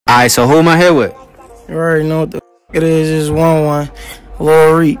Alright, so who am I here with? You already know what the it is. It's 1-1.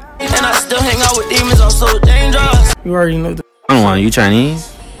 Lil Rekk. And I still hang out with demons. I'm so dangerous. You already know the 1-1. You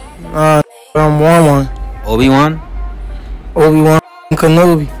Chinese? I'm 1-1. Obi-Wan? Obi-Wan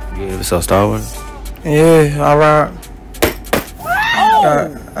Kenobi. You ever saw Star Wars? Yeah, alright.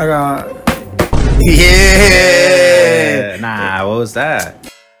 I got. Yeah. Nah, what was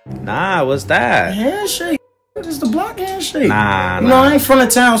that? Nah, what's that? Handshake. What is the block handshake? Nah, you know, I ain't from the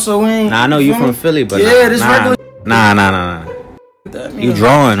town, so we ain't. Nah, I know you from Philly, but yeah, this regular. Nah. You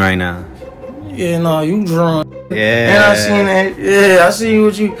drawing right now? Yeah, no, you drawing. Yeah. And I seen that. Yeah,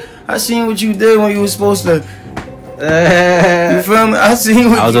 I seen what you did when you was supposed to. You feel me? I seen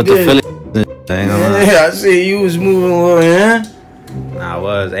what you did. I was with the Philly. Yeah, I see you was moving well, yeah. Nah, I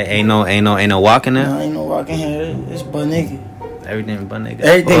was. Ain't no walking there. Nah, ain't no walking here. It's butt naked. Everything butt naked.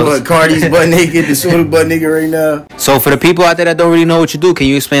 Everything but Cardi's butt naked. The sort of butt naked right now. So for the people out there that don't really know what you do, can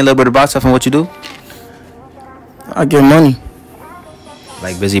you explain a little bit about stuff and what you do? I get money.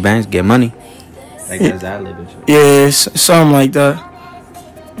 Like Busy Banks, get money. Like that's that living shit. Yeah, it's something like that.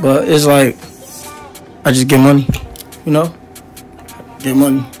 But it's like I just get money. You know, get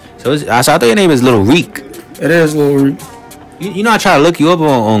money. So I thought your name is Lil Rekk. It is Lil Rekk. You know, I try to look you up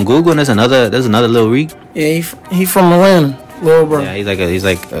on Google, and there's another Lil Rekk. Yeah, he from Atlanta, little bro. Yeah, he's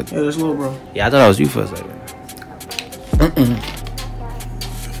like yeah, that's little bro. Yeah, I thought I was you first. Like,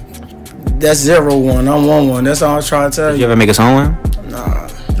 That's 0-1. I'm 1-1. That's all I was trying to tell you. Did you ever make a song with him? Nah.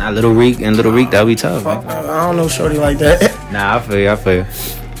 Not Lil Rekk and Lil Rekk. That'd be tough. I don't know shorty like that. Nah, I feel you.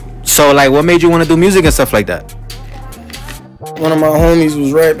 So like, what made you want to do music and stuff like that? One of my homies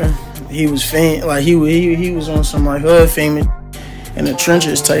was rapping. He was like he was on some like hood famous in the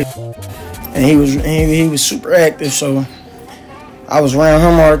trenches type, and he was super active. So I was around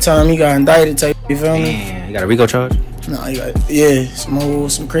him all the time. He got indicted type. You feel me? Man, he got a RICO charge? Nah, he got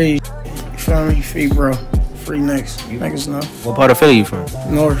some crazy. You feel me? Free bro, free next. Niggas know. What part of Philly you from?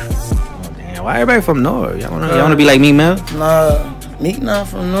 North. Oh, damn, why everybody from North? Y'all wanna be like me, Mel? Nah, Meek not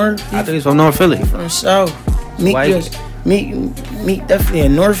from North. I think he's from North Philly. He from South. Meek Meek definitely a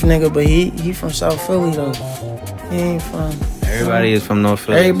North nigga, but he from South Philly though. He ain't from. Everybody is from North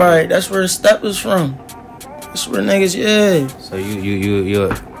Philly. Everybody, that's where the step is from. That's where niggas, yeah. So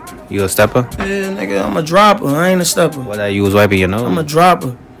you a stepper? Yeah, nigga, I'm a dropper. I ain't a stepper. What that you was wiping your nose? I'm a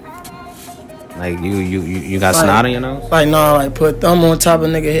dropper. Like you got snot on your nose? Like no, like put a thumb on top of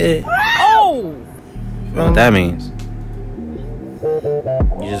nigga head. Oh. What that means?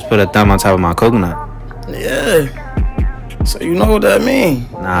 You just put a thumb on top of my coconut. Yeah. So you know what that mean?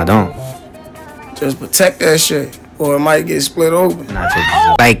 Nah, I don't. Just protect that shit, or it might get split open.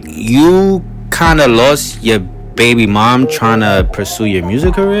 Like you kind of lost your baby mom trying to pursue your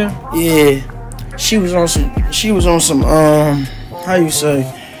music career? Yeah. She was on some how you say?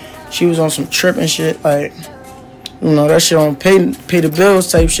 She was on some tripping shit, like, you know, that shit don't pay the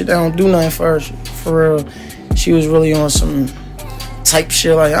bills type shit. That don't do nothing for her, for real. She was really on some type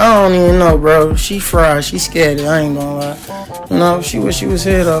shit, like, I don't even know, bro. She fried, she scared it, I ain't gonna lie. You know, she wish she was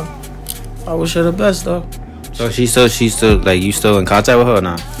here, though. I wish her the best, though. So she still, like, you still in contact with her or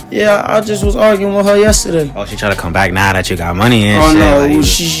not? Yeah, I just was arguing with her yesterday. Oh, she tried to come back now that you got money and shit. Oh, no, like,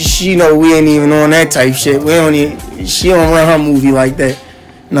 she know we ain't even on that type shit. She don't run her movie like that.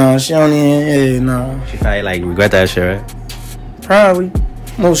 No, she don't even, yeah, no. She probably, like, regret that shit, right? Probably.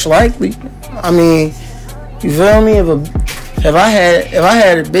 Most likely. I mean, you feel me? If I had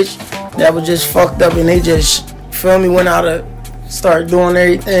a bitch that was just fucked up and they just, feel me, went out to start doing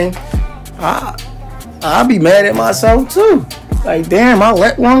everything, I'd be mad at myself, too. Like, damn, I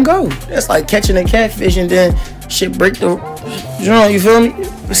let one go. That's like catching a catfish and then shit break the drum, you feel me?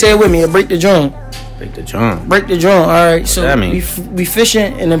 You say it with me, break the drum. Break the drum. Break the drum. All right. So that mean? we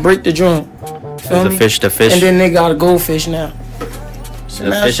fishing and then break the drum. The fish. And then they got a goldfish now. So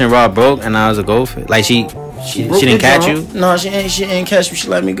the fishing rod broke and now it's a goldfish. Like she didn't catch you? No, she ain't catch me. She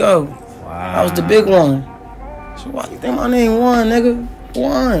let me go. Wow. I was the big one. So why you think my name One, nigga?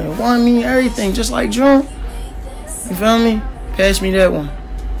 One mean everything, just like drum. You feel me? Pass me that one.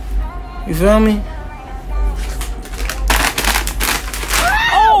 You feel me?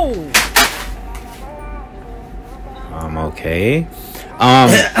 Okay.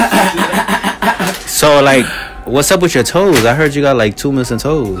 So like, what's up with your toes? I heard you got like 2 missing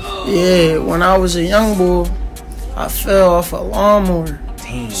toes. Yeah, when I was a young boy, I fell off a lawnmower.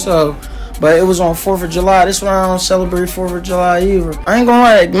 Damn. So, but it was on 4th of July. This one I don't celebrate 4th of July either. I ain't gonna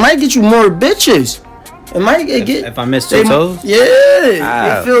lie, it might get you more bitches. It might get if I miss 2 toes? Yeah,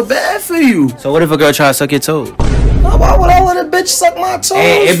 it feel bad for you. So what if a girl try to suck your toes? Why would I let a bitch suck my toes?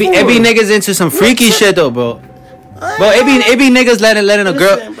 Hey, it be niggas into some freaky shit though, bro. But it be niggas letting a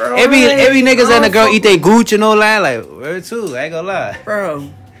girl. Listen, bro, It be niggas letting a girl fuck eat their gooch and all that. Like, where too? I ain't gonna lie. bro.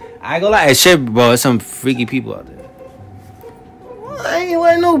 I ain't gonna lie. Shit, bro. There's some freaky people out there. I ain't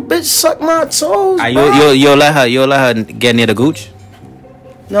letting no bitch suck my toes. You'll let her get near the gooch.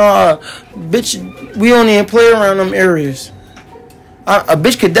 No, bitch, we don't even play around them areas. A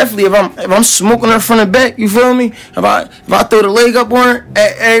bitch could definitely, if I'm smoking her front and back, you feel me? If I throw the leg up on her,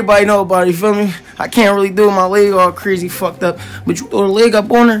 everybody know about it, you feel me? I can't really do my leg all crazy fucked up, but you throw the leg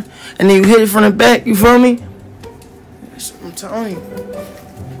up on her, and then you hit it from the back, you feel me? I'm telling you.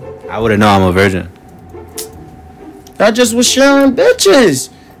 I wouldn't know I'm a virgin. I just was sharing bitches.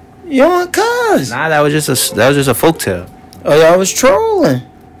 You and cuz. Nah, that was just a folktale. Oh, y'all was trolling.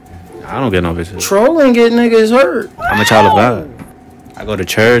 I don't get no bitches. Trolling get niggas hurt. I'm a child of God. I go to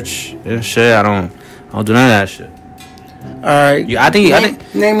church and shit. I don't do none of that shit. All right. I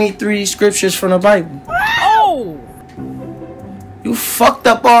think. Name me 3 scriptures from the Bible. Oh! You fucked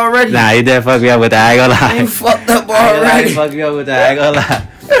up already. Nah, you did fuck me up with that. I ain't gonna lie. You fucked up You already. fucked me up with that. I ain't gonna lie.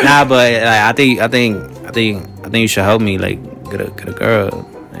 Nah, but like, I think you should help me like get a girl.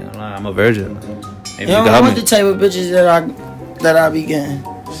 I ain't gonna lie. I'm a virgin. Maybe You you can don't help want me. the type of bitches that I be getting.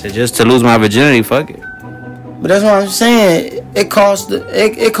 Shit, just to lose my virginity, fuck it. But that's what I'm saying. It costs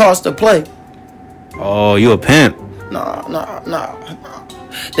to play. Oh, you a pimp? Nah.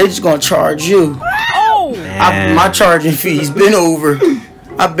 They just gonna charge you. Oh! Man. My charging fees been over.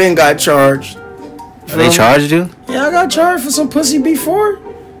 I been got charged. They charged you? Yeah, I got charged for some pussy before.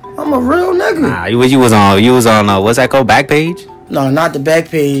 I'm a real nigga. Nah, you was on what's that called? Backpage? No, not the back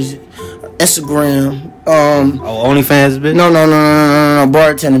page. Instagram. Oh, OnlyFans, bitch. No,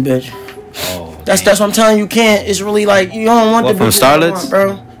 bartender bitch. Oh, That's what I'm telling you. Can't. It's really like you don't want What, the from bitches you Starlets? want,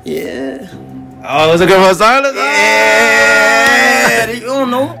 bro. Yeah. Oh, it was a girl from Starlets? Yeah. You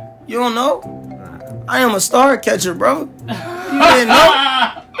don't know. You don't know. I am a star catcher, bro. You didn't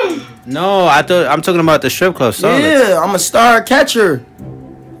know? No, I'm talking about the strip club. Starlets. Yeah, I'm a star catcher.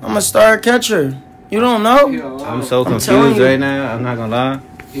 You don't know? I'm so telling confused you. right now. I'm not gonna lie.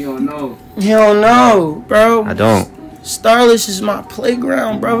 He don't know. You don't know, bro. I don't. Starless is my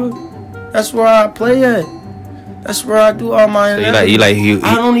playground, brother. That's where I play at. That's where I do all my. So you like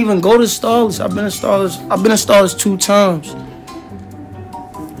I don't even go to Starless. I've been to Starless 2 times.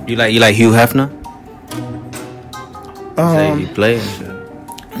 you like Hugh Hefner? Say he play and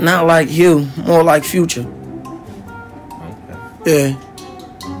shit. Not like you, more like Future. Okay.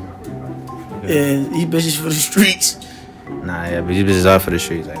 Yeah, these bitches for the streets. Nah, yeah, but you bitches are for the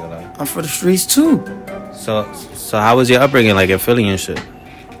streets. I ain't gonna lie. I'm for the streets too. So how was your upbringing like in Philly and shit?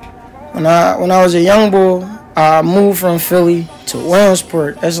 When I was a young boy, I moved from Philly to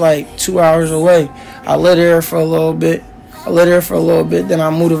Williamsport. That's like 2 hours away. I lived there for a little bit. Then I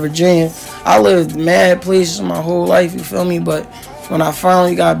moved to Virginia. I lived mad places my whole life, you feel me? But when I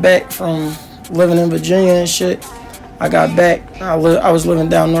finally got back from living in Virginia and shit, I got back. I was living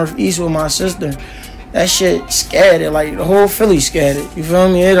down northeast with my sister. That shit scattered, like the whole Philly scattered. You feel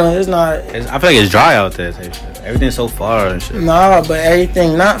me? It's not. I feel like it's dry out there. Type shit. Everything's so far and shit. Nah, but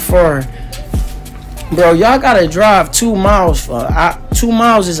everything not far. Bro, y'all gotta drive 2 miles for 2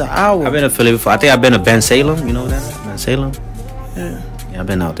 miles is an hour. I've been to Philly before. I think I've been to Ben Salem. You know what that is? Ben Salem? Yeah. Yeah, I've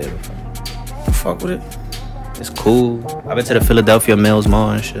been out there before. Fuck with it. It's cool. I've been to the Philadelphia Mills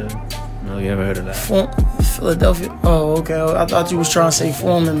Mall and shit. No, you ever heard of that? Philadelphia. Oh, okay. I thought you was trying to say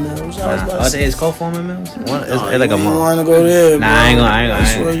Foreman Mills. I was about to say. It's called Foreman Mills? It's like a You mall. want to go there? Nah, bro. I ain't gonna.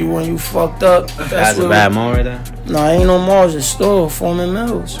 That's where when you fucked up. That's a bad mall right there. Nah, ain't no malls. It's store. Foreman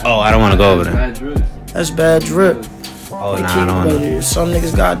Mills. Oh, I don't want to go over there. Bad drip. That's bad drip. Oh, They nah, keep- I don't want but to. some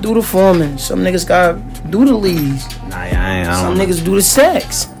niggas gotta do the foreman. Some niggas gotta do the leads. Nah, yeah, I Some don't. niggas do the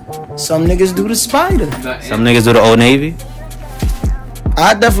sex. Some niggas do the spider. Some niggas do the Old Navy.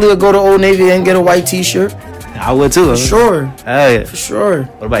 I definitely would go to Old Navy and get a white t-shirt. I would too. For sure. Hell yeah. For sure.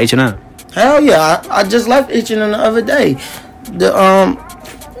 What about H&M? Hell yeah. I just left H&M the other day. The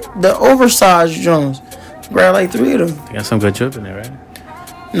oversized Jones. Grabbed like 3 of them. They got some good drip in there,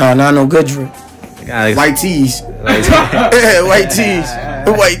 right? No, not no good drip. They got like, White tees. like, Yeah, white tees.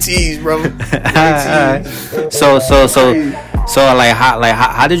 White tees, bro. so like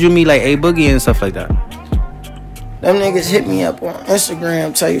how did you meet like A Boogie and stuff like that? Them niggas hit me up on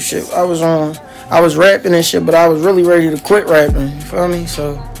Instagram type shit. I was rapping and shit, but I was really ready to quit rapping. You feel me?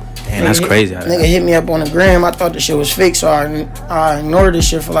 So Damn, that's crazy. Nigga hit me up on the gram. I thought the shit was fake, so I ignored this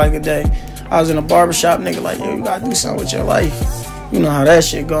shit for like a day. I was in a barbershop, nigga, like, yo, you gotta do something with your life. You know how that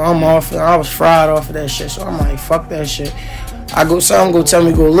shit go. I was fried off of that shit, so I'm like, fuck that shit. Someone go tell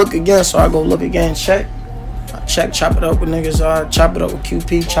me go look again, so I go look again, check. I chop it up with niggas, chop it up with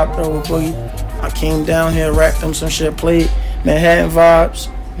QP, chop it up with Boogie. I came down here, rapped them some shit, played Manhattan Vibes.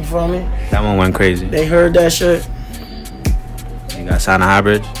 You feel me? That one went crazy. They heard that shit. You got signed to High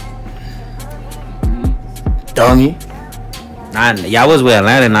Bridge? Dummy. Nah, y'all was with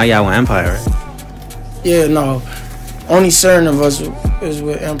Atlanta, now y'all with Empire, right? Yeah, no. Only certain of us is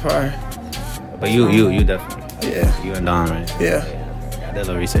with Empire. But you definitely. Yeah. You and Don, right? Yeah. I did a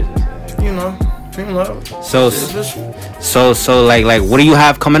little research. You know. So like what do you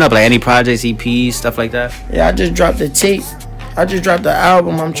have coming up? Like any projects, EPs, stuff like that? Yeah, I just dropped the tape. I just dropped the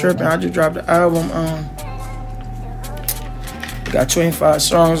album. I'm tripping. I just dropped the album. Got 25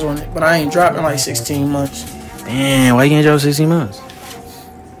 songs on it, but I ain't dropping like 16 months. Damn, why you ain't drop 16 months?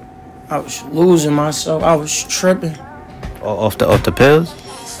 I was losing myself. I was tripping. Off the pills?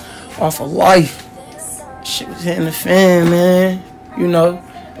 Off of life. Shit was hitting the fan, man. You know.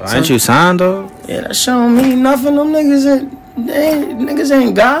 Ain't you signed though? Yeah, that shit don't mean nothing. Them niggas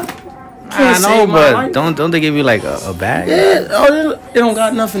ain't God. I know, but don't they give you like a bag? Yeah, oh, it don't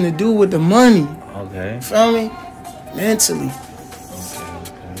got nothing to do with the money. Okay. Feel me? Mentally.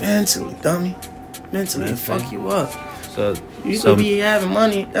 Mentally, dummy. Mentally, fuck you up. So you could be having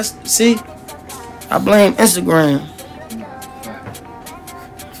money. See, I blame Instagram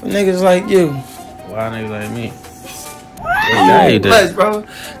for niggas like you. Why niggas like me? Bless, bro.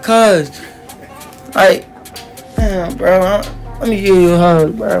 Cause, like, damn, bro. Let me give you a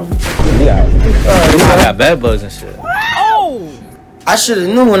hug, bro. I got bed bugs and shit. Oh! I should have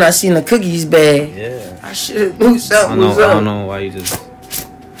knew when I seen the cookies bag. Yeah. I should have knew something was up. I don't know why you just.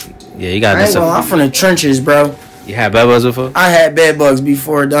 Yeah, you got this. I'm from the trenches, bro. You had bed bugs before? I had bed bugs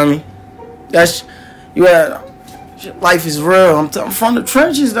before, dummy. Life is real. I'm from the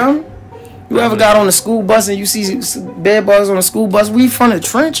trenches, dummy. You ever got on the school bus and you see bed bugs on the school bus? We from the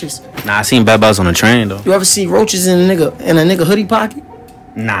trenches. Nah, I seen bed bugs on the train though. You ever see roaches in a nigga hoodie pocket?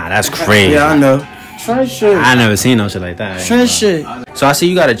 Nah, that's crazy. Yeah, I know. Trench shit. I never seen no shit like that. Trench shit. So I see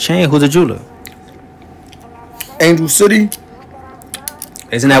you got a chain. Who's the jeweler? Angel City.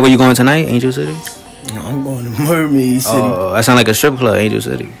 Isn't that where you going tonight, Angel City? No, I'm going to Mermaid City. Oh, that sound like a strip club, Angel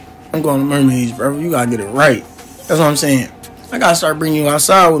City. I'm going to Mermaids, bro. You gotta get it right. That's what I'm saying. I gotta start bringing you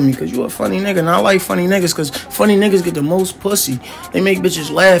outside with me, cause you a funny nigga, and I like funny niggas, cause funny niggas get the most pussy. They make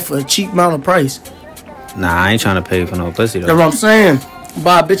bitches laugh for a cheap amount of price. Nah, I ain't trying to pay for no pussy though. That's what I'm saying.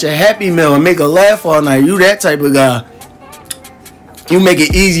 Buy a bitch a Happy Meal and make her laugh all night. You that type of guy. You make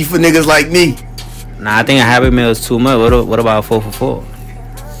it easy for niggas like me. Nah, I think a Happy Meal is too much. What about 4 for 4?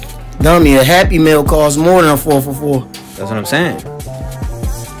 Dummy, a Happy Meal costs more than a 4 for 4. That's what I'm saying.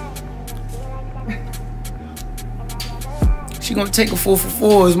 She gonna take a 4 for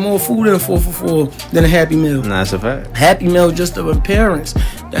 4. There's more food in a 4 for 4 than a Happy Meal. Nah, that's a fact. Happy Meal just of appearance.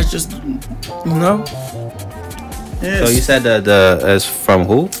 That's just, you know. Yes. So you said the is from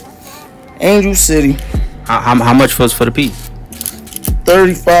who? Angel City. How much was for the piece?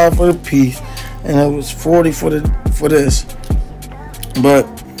 35 for the piece, and it was 40 for this. But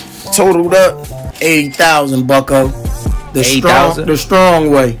totaled up 80,000, bucko. The 80,000? The strong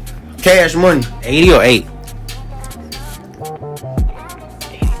way. Cash money. 80 or 8?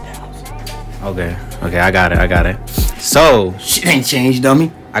 80,000. Okay, I got it. So Shit ain't changed,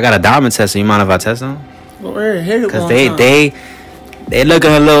 dummy. I got a diamond tester. You mind if I test them? Go ahead, hit it. Cause they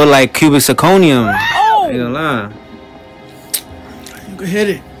looking a little like cubic zirconium. Oh! Ain't gonna lie. You can hit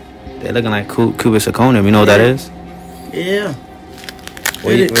it. They looking like cubic zirconium. You know what that is? Yeah.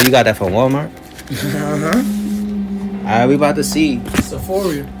 Where you got that from? Walmart? Alright, we about to see.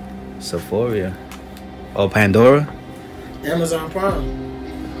 Sephora. Oh, Pandora? Amazon Prime.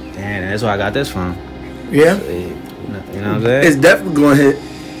 Damn, that's where I got this from. Yeah. You know what I'm saying? It's definitely gonna hit.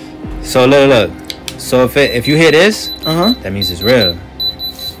 So look. So if you hear this, that means it's real.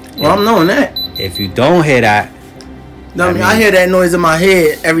 Well, I'm knowing that. If you don't hear that, I hear that noise in my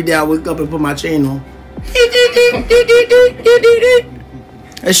head every day I wake up and put my chain on.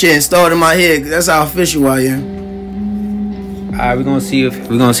 That shit installed in my head, 'cause that's how official I am. Alright, we're gonna see if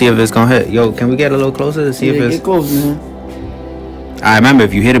it's gonna hit. Yo, can we get a little closer to see if it's get close, man. Alright, remember,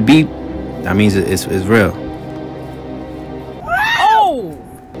 if you hear the beep, that means it's real.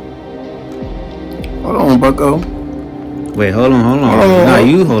 Hold on, bucko. Wait, hold on. Hold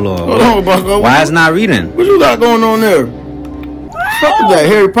on, bucko. Why it's not reading? What you got going on there? Fuck is that,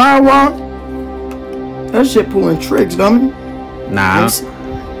 Harry Potter walk? That shit pulling tricks, dummy. Nah, it's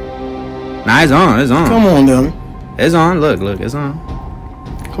on. Come on, dummy. It's on. Look, it's on.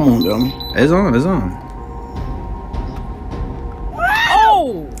 Come on, dummy. It's on.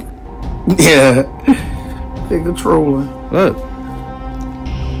 Oh! Yeah. They controlling. Look.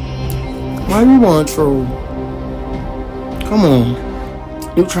 Why you want to troll? Come on.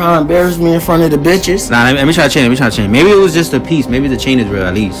 You trying to embarrass me in front of the bitches? Nah, let me try to change. Maybe it was just a piece. Maybe the chain is real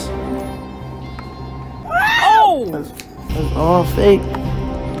at least. Oh! It's all fake.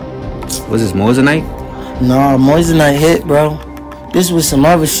 Was this Moissanite? Nah, Moissanite hit, bro. This was some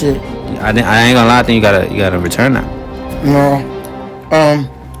other shit. I ain't gonna lie. I think you gotta return that. No. I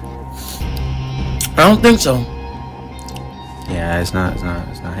don't think so. Yeah, it's not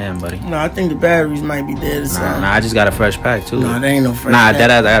him, buddy. No, I think the batteries might be dead. Nah, I just got a fresh pack too. Nah, there ain't no fresh pack.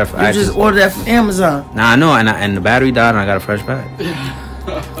 pack. I got You just ordered that from Amazon. Nah, I know, and the battery died, and I got a fresh pack.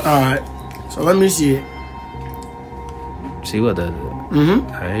 Alright. So let me see it. See what the...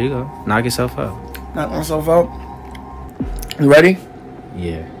 There you go. Knock yourself out. Knock myself out. You ready?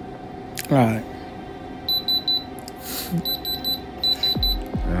 Yeah. Alright.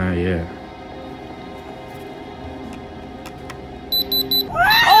 Yeah.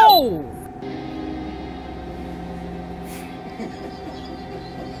 Oh!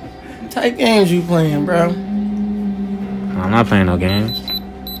 What type games you playing, bro? I'm not playing no games.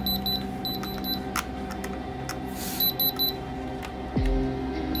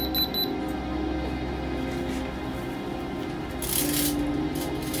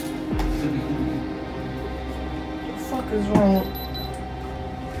 What the fuck is wrong?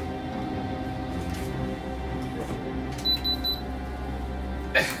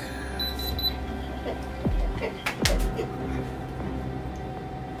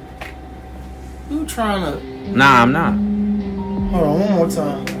 You trying to... Nah, I'm not. Hold on, one more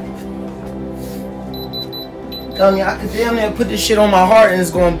time. Tell me, I could damn near put this shit on my heart and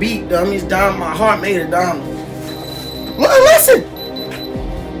it's gonna beat. That means down. My heart made it down. Well, listen.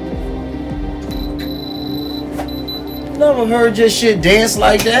 Never heard your shit dance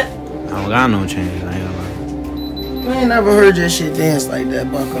like that. I don't got no change. I ain't gonna lie. I ain't never heard your shit dance like that,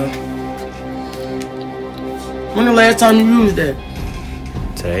 Bucko. When the last time you used that?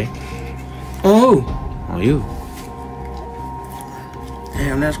 Today. On who? On you.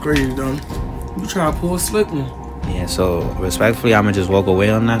 Damn, that's crazy, though. You trying to pull a slick one? Yeah. So respectfully, I'ma just walk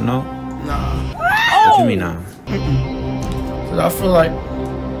away on that note. Nah. What you mean now? Cause I feel like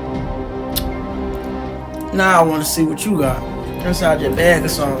now I want to see what you got inside your bag or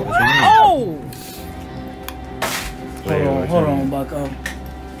something. Oh! Hold on, Bucko.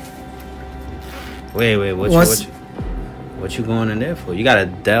 Wait. What you going in there for? You got a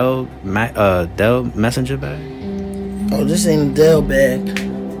Dell messenger bag? Oh, this ain't a Dell bag.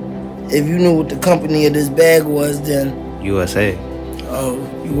 If you knew what the company of this bag was, then USA.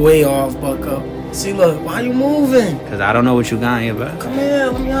 oh, you way off, Bucko. See, look, why you moving? Cause I don't know what you got in your bag. Come here,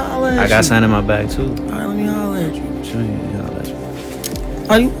 let me holler at you. I got something in my bag too. Alright, let me holler at you. Sure, yeah, I'll let you.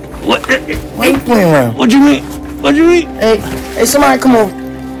 Why you? What? Why you playing around? What you mean? What you mean? Hey, somebody come over.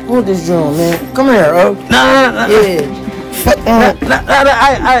 Hold this drum, man. Come here, oh. Nah. Yeah. Fuck on.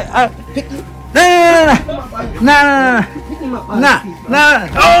 Nah.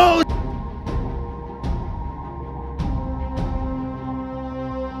 Oh.